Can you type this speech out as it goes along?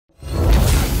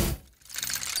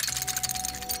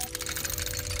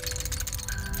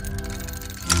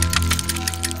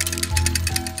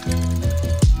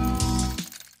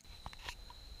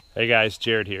Hey guys,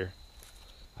 Jared here.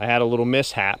 I had a little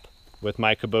mishap with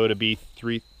my Kubota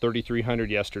B3300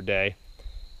 yesterday,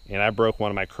 and I broke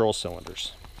one of my curl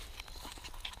cylinders.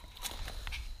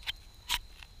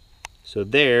 So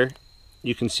there,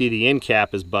 you can see the end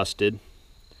cap is busted,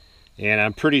 and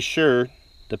I'm pretty sure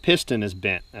the piston is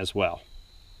bent as well.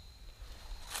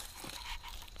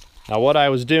 Now what I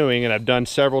was doing, and I've done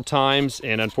several times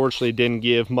and unfortunately didn't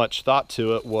give much thought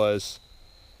to it, was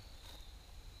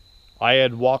I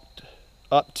had walked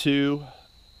up to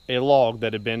a log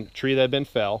that had been, tree that had been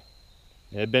fell,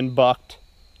 it had been bucked,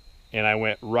 and I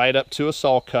went right up to a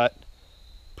saw cut,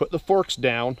 put the forks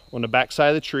down on the back side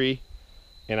of the tree,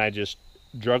 and I just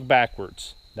drug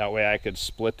backwards. That way I could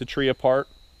split the tree apart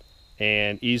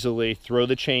and easily throw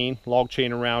the chain, log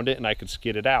chain around it, and I could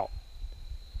skid it out.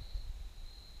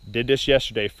 Did this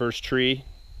yesterday, first tree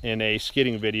in a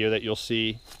skidding video that you'll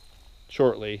see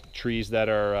shortly. Trees that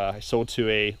are sold to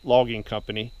a logging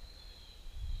company.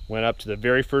 Went up to the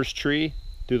very first tree,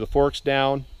 threw the forks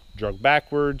down, drug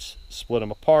backwards, split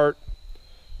them apart,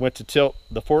 went to tilt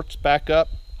the forks back up,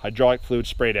 hydraulic fluid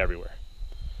sprayed everywhere.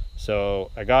 So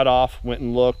I got off, went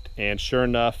and looked, and sure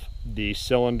enough, the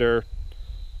cylinder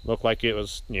looked like it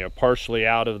was, partially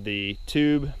out of the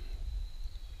tube.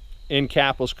 End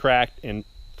cap was cracked and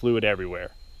fluid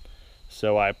everywhere.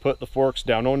 So I put the forks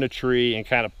down on the tree and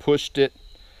kind of pushed it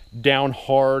down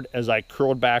hard as I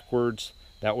curled backwards.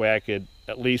 That way I could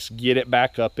at least get it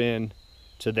back up in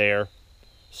to there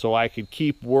so I could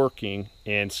keep working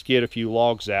and skid a few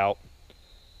logs out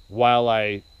while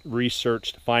I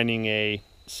researched finding a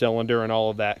cylinder and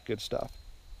all of that good stuff.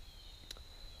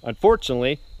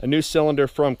 Unfortunately, a new cylinder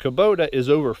from Kubota is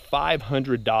over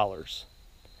 $500.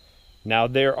 Now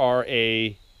there are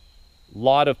a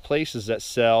lot of places that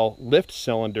sell lift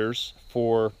cylinders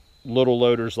for little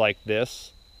loaders like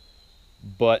this,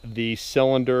 but the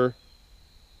cylinder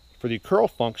for the curl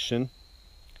function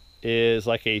is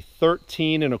like a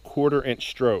 13¼ inch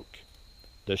stroke.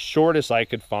 The shortest I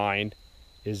could find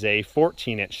is a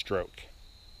 14-inch stroke.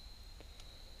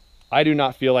 I do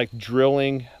not feel like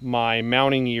drilling my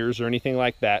mounting ears or anything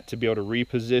like that to be able to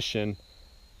reposition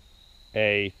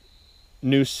a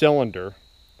new cylinder,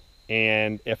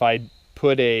 and if I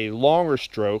put a longer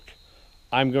stroke,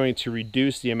 I'm going to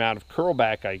reduce the amount of curl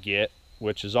back I get,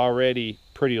 which is already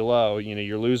pretty low.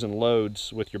 You're losing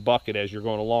loads with your bucket as you're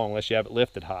going along unless you have it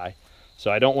lifted high.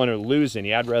 So I don't want to lose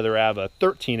any. I'd rather have a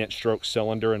 13-inch stroke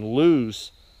cylinder and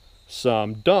lose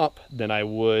some dump than I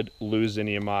would lose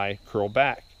any of my curl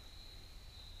back.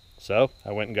 So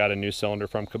I went and got a new cylinder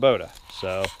from Kubota.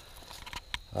 So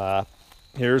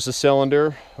here's the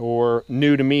cylinder, or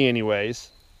new to me anyways.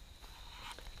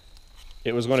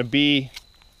 It was going to be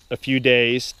a few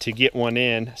days to get one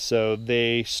in, so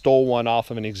they stole one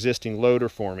off of an existing loader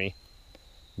for me.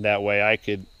 That way I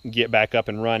could get back up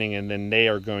and running, and then they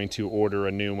are going to order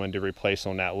a new one to replace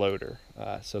on that loader.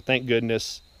 So thank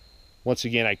goodness. Once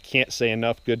again, I can't say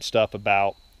enough good stuff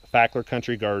about Fackler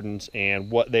Country Gardens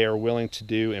and what they are willing to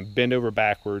do and bend over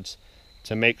backwards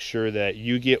to make sure that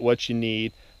you get what you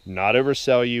need, not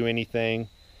oversell you anything,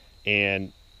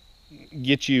 and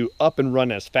get you up and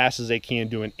running as fast as they can,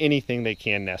 doing anything they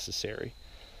can necessary.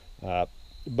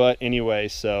 But anyway,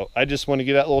 so I just want to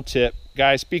give that little tip.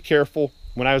 Guys, be careful.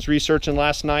 When I was researching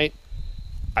last night,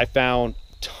 I found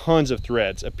tons of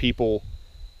threads of people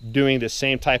doing the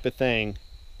same type of thing.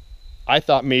 I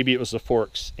thought maybe it was the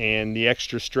forks and the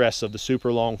extra stress of the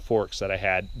super long forks that I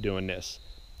had doing this.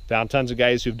 Found tons of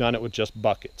guys who've done it with just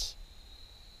buckets.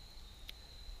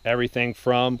 Everything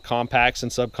from compacts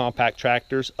and subcompact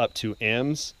tractors up to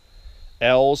M's,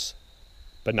 L's,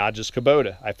 but not just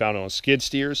Kubota. I found it on skid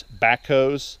steers,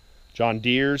 backhoes, John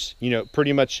Deere's,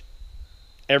 pretty much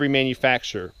every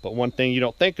manufacturer. But one thing you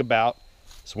don't think about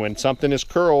is when something is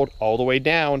curled all the way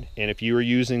down, and if you are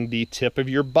using the tip of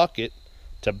your bucket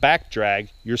to back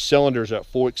drag, your cylinder's at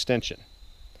full extension.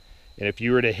 And if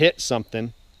you were to hit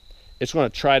something, it's going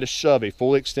to try to shove a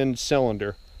fully extended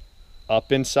cylinder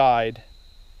up inside,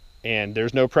 and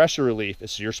there's no pressure relief.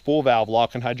 It's your spool valve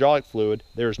locking hydraulic fluid.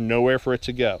 There's nowhere for it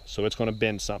to go, so it's going to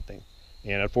bend something.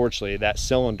 And unfortunately, that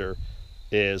cylinder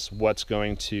is what's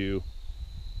going to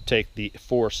take the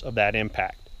force of that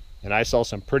impact. And I saw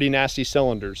some pretty nasty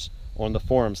cylinders on the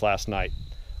forums last night,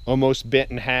 almost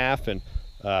bent in half, and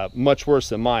much worse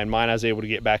than mine. Mine I was able to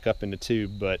get back up in the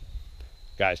tube. But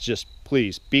guys, just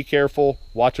please be careful,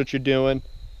 watch what you're doing.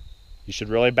 You should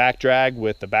really back drag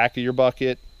with the back of your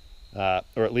bucket,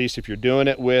 or at least if you're doing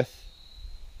it with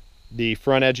the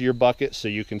front edge of your bucket so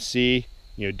you can see,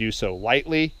 do so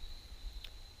lightly.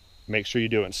 Make sure you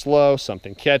do it slow,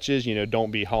 something catches,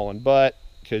 don't be hauling butt,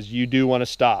 because you do want to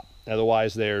stop.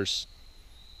 Otherwise there's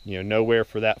nowhere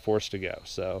for that force to go.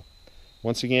 So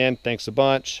once again, thanks a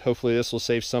bunch. Hopefully this will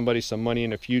save somebody some money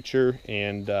in the future,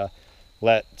 and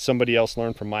let somebody else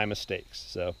learn from my mistakes.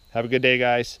 So have a good day,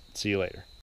 guys. See you later.